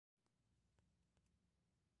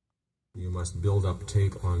must build up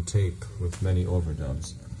tape on tape with many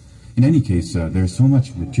overdubs. In any case, there's so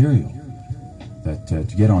much material that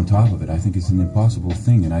to get on top of it, I think is an impossible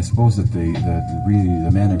thing. And I suppose that the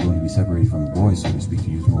men are going to be separated from the boys, so to speak, to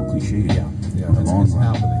use more cliche. Yeah, it's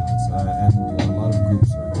happening. And a lot of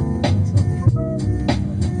groups are in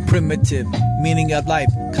trouble. Primitive, meaning of life,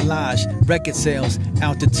 collage, record sales,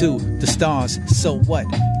 altitude, the stars, so what?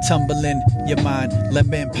 Tumbling your mind,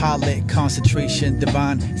 lemon pilot, concentration,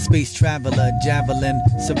 divine, space traveler, javelin,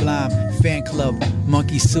 sublime, fan club,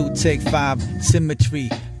 monkey suit, take 5, symmetry,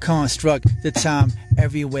 construct, the time,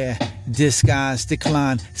 everywhere, disguise,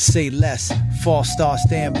 decline, say less, false star,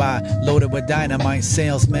 standby, loaded with dynamite,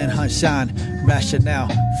 salesman, hunt, shine, rationale,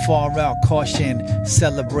 far out, caution,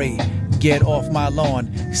 celebrate, get off my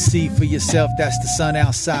lawn, see for yourself, that's the sun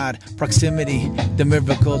outside, proximity, the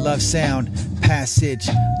miracle of sound, passage,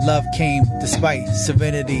 love came despite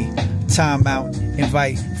serenity, time out,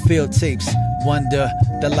 invite, field tapes, wonder,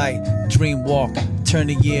 delight, dream walk, turn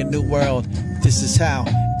the year, new world, this is how,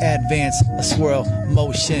 advance, a swirl,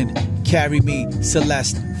 motion, carry me,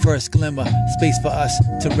 celeste, first glimmer, space for us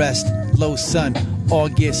to rest, low sun,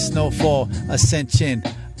 August, snowfall, ascension,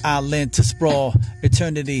 island to sprawl,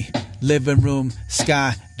 eternity, living room,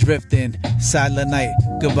 sky, drifting, silent night,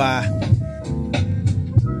 goodbye.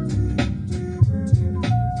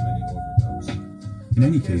 In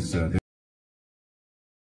any case,